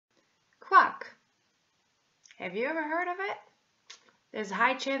Quark. Have you ever heard of it? There's a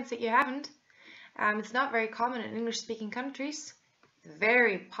high chance that you haven't. It's not very common in English-speaking countries. It's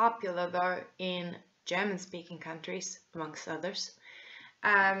very popular though in German-speaking countries, amongst others.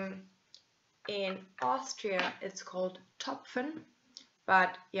 In Austria it's called Topfen,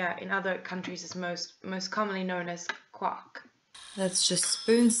 but yeah, in other countries it's most commonly known as Quark. Let's just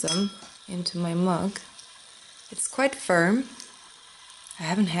spoon some into my mug. It's quite firm. I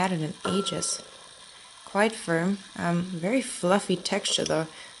haven't had it in ages. Quite firm. Very fluffy texture though.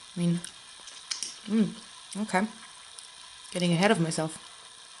 I mean, okay. Getting ahead of myself.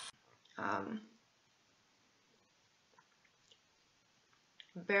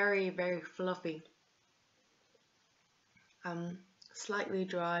 Very, very fluffy. Slightly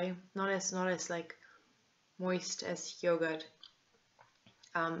dry. Not as like moist as yogurt.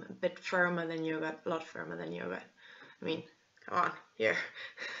 A bit firmer than yogurt. A lot firmer than yogurt. I mean, come on, here.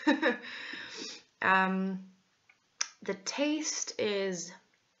 The taste is,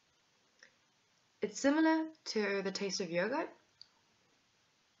 it's similar to the taste of yogurt,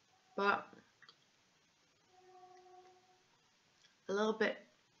 but a little bit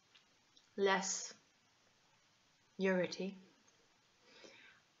less yogurty,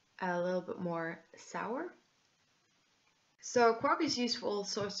 a little bit more sour. So Quark is used for all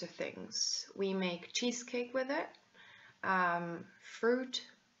sorts of things. We make cheesecake with it,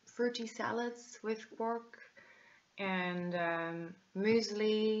 fruity salads with Quark, and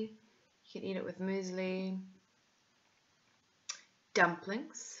muesli. You can eat it with muesli.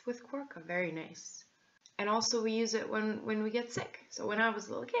 Dumplings with Quark are very nice. And also we use it when we get sick. So when I was a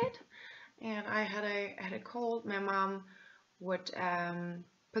little kid and I had a cold, my mom would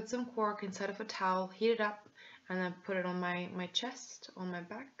put some Quark inside of a towel, heat it up, and then put it on my chest, on my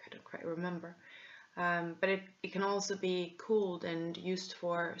back. I don't quite remember. But it can also be cooled and used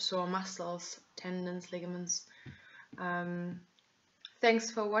for sore muscles, tendons, ligaments. Thanks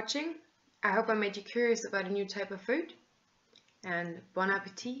for watching. I hope I made you curious about a new type of food. And bon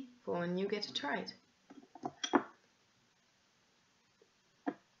appetit for when you get to try it.